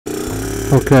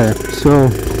Okay, so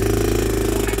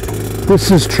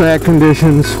this is track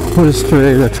conditions. What is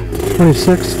today? The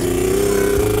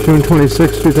 26th? June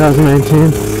 26th,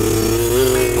 2019.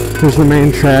 Here's the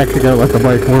main track. I gotta let the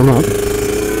bike warm up.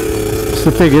 It's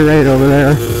the figure 8 over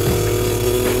there.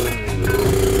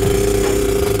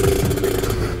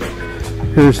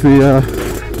 Here's the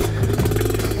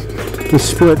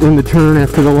split in the turn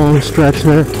after the long stretch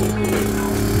there.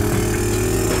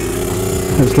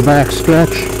 There's the back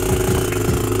stretch.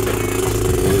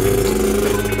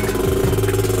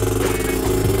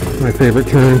 My favorite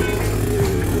turn.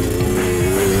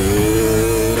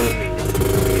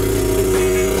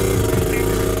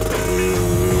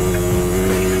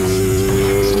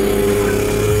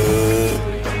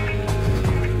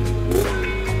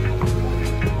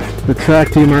 The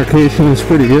track demarcation is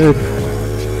pretty good.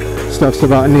 Stuff's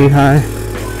about knee high.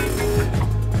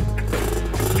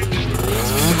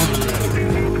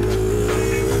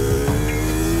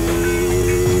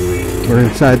 We're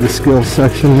inside the skills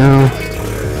section now.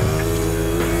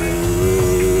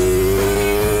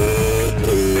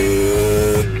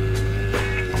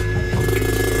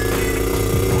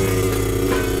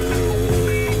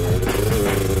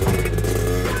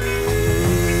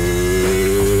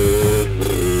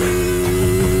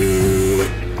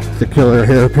 The killer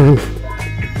hairpin.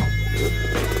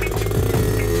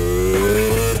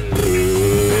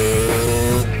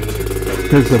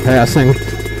 Here's the passing.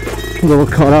 A little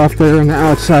cut off there in the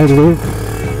outside loop.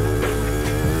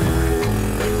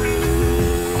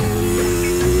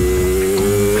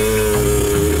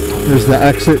 There's the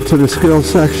exit to the skills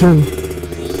section.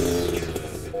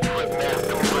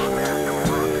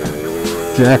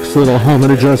 Jack's little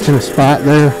helmet adjusting spot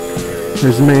there.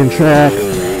 There's the main track.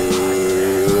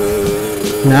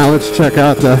 Now let's check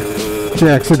out the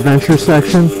Jack's adventure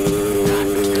section,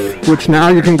 which now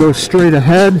you can go straight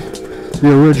ahead.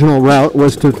 The original route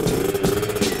was to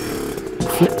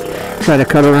try to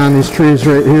cut around these trees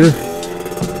right here.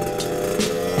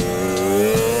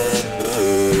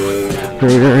 Here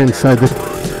we are inside the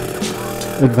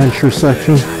adventure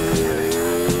section.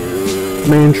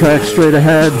 Main track straight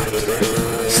ahead.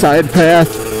 Side path.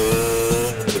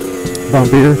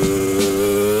 Bumpier.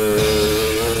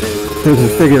 Here's a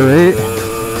figure 8.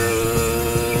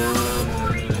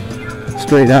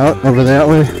 Straight out over that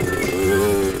way.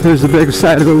 Here's the big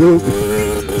side of the loop.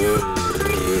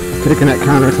 Taking it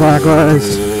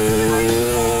counterclockwise.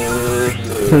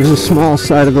 Here's the small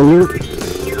side of the loop.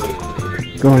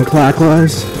 Going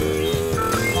clockwise.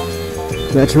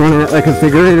 That's running it like a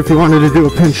figure 8. If you wanted to do a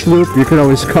pinch loop, you could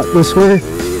always cut this way.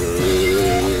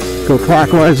 Go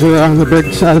clockwise around the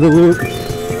big side of the loop.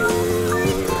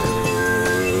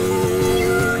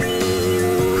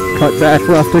 Cut back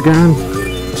left again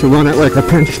to run it like a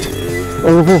pinched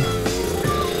oval.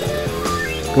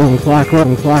 Going clockwise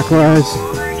and clockwise.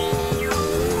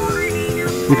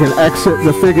 You can exit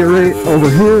the figure 8 over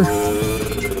here.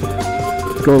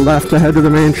 Go left ahead to the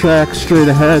main track, straight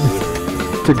ahead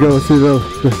to go through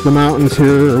the mountains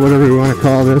here, or whatever you want to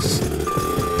call this.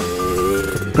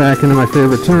 Back into my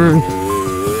favorite turn.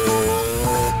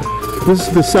 This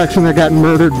is the section that got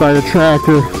murdered by the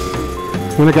tractor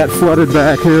when it got flooded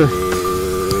back here.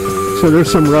 So there's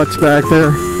some ruts back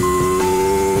there.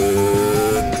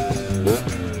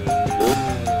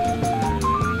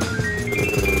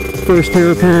 First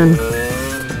hairpin.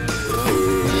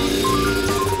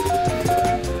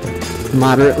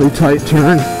 Moderately tight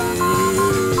turn.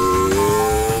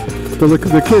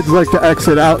 The kids like to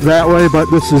exit out that way, but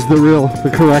this is the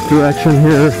correct direction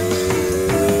here.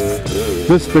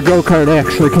 The go-kart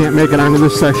actually can't make it onto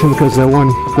this section because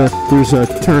there's a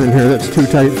turn in here that's too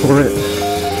tight for it.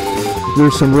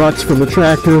 There's some ruts from the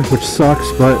tractor, which sucks,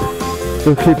 but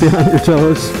they'll keep you on your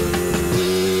toes.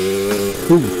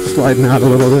 Ooh, sliding out a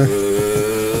little there.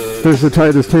 There's the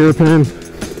tightest hairpin.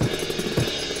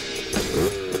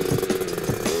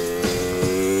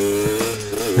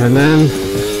 And then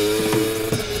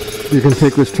you can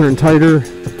take this turn tighter.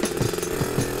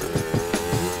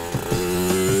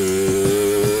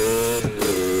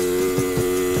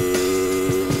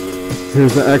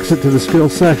 Here's the exit to the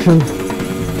skills section.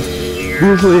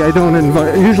 Usually I don't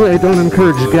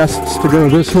encourage guests to go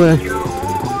this way.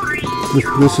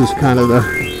 This is kind of the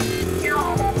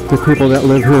people that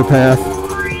live here path.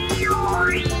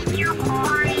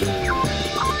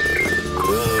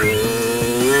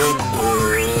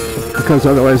 Because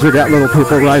otherwise we got little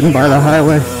people riding by the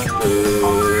highway.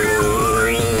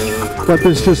 But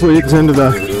this just leads into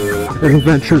the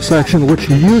adventure section, which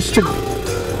used to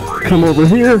come over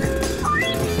here,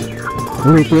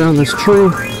 loop around this tree.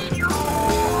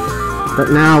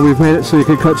 But now we've made it so you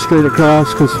can cut straight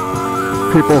across because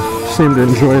people seem to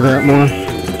enjoy that more.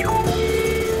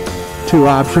 2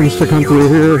 options to come through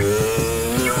here.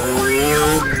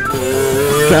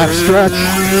 Back stretch.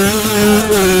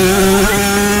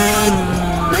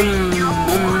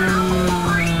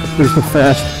 There's the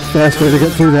fast way to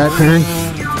get through that turn.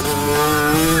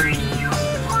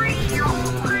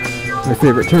 My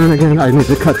favorite turn again. I need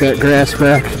to cut that grass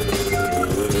back.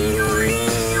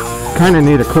 Kind of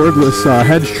need a cordless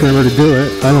hedge trimmer to do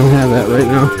it. I don't have that right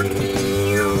now.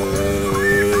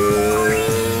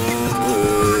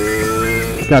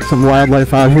 Got some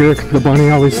wildlife out here. The bunny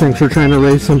always thinks we're trying to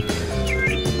race him.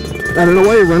 I don't know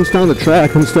why he runs down the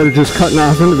track instead of just cutting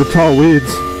off into the tall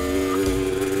weeds.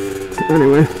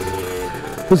 Anyway,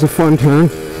 it was a fun turn.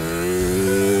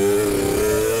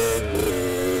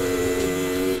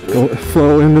 Go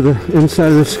flow into the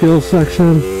inside of the skills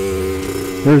section.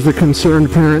 There's the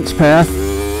concerned parent's path.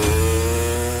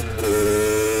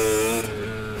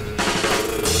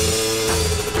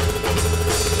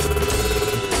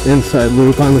 Inside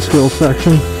loop on the skills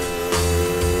section.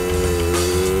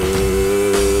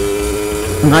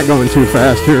 I'm not going too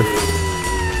fast here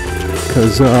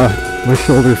because my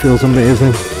shoulder feels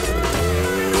amazing.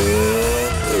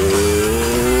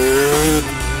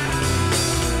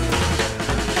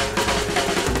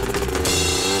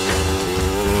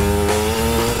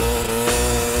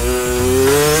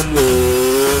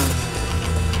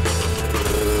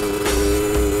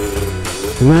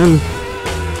 And then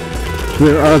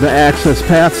there are the access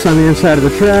paths on the inside of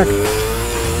the track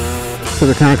to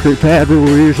the concrete pad where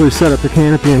we usually set up the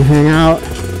canopy and hang out.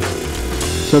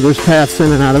 So there's paths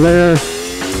in and out of there.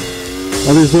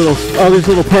 All these little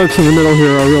parts in the middle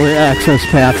here are really access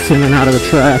paths in and out of the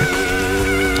track.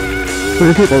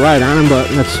 Many people ride on them, but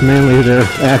that's mainly their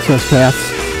access paths.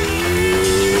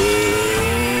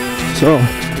 So,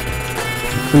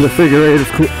 and the figure eight,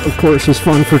 of course, is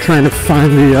fun for trying to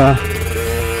find the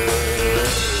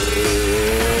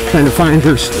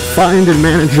find and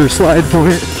manage your slide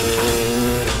point.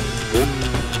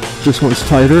 This one's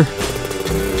tighter.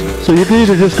 So you can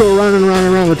either just go round and round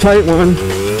and around the tight one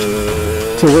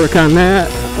to work on that,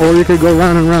 or you could go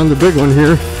round and round the big one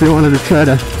here if you wanted to try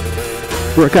to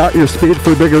work out your speed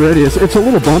for a bigger radius. It's a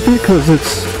little bumpy because it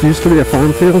used to be a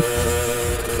farm field.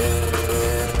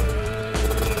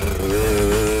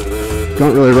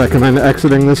 Don't really recommend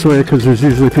exiting this way because there's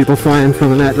usually people flying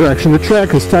from in that direction. The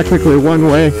track is technically one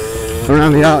way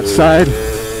around the outside.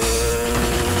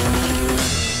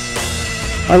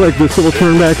 I like this little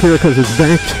turn back here because it's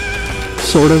banked,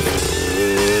 sort of.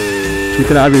 You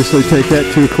could obviously take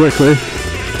that too quickly.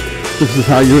 This is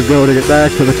how you would go to get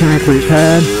back to the concrete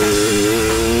pad.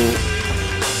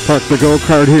 Park the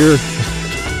go-kart here,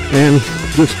 and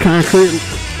this concrete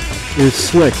is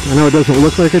slick. I know it doesn't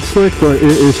look like it's slick, but it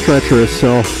is treacherous,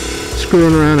 so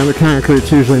screwing around on the concrete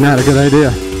is usually not a good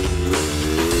idea.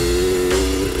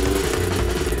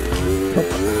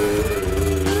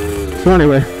 So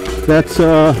anyway, that's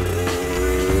oh,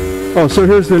 so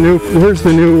here's the new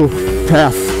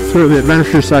path through the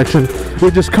adventure section. We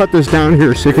just cut this down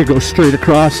here so you could go straight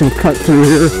across and cut through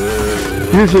here.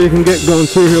 Usually you can get going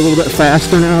through here a little bit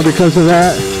faster now because of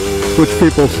that, which the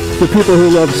people who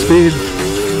love speed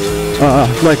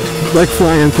like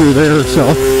flying through there. So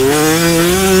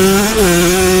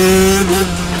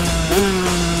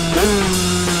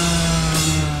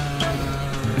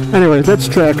anyway, that's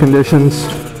track conditions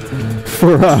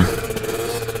for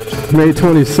May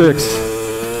 26,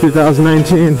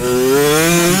 2019.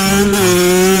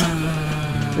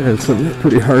 And some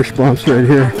pretty harsh bumps right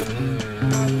here.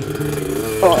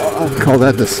 Oh, I'll call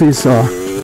that the seesaw.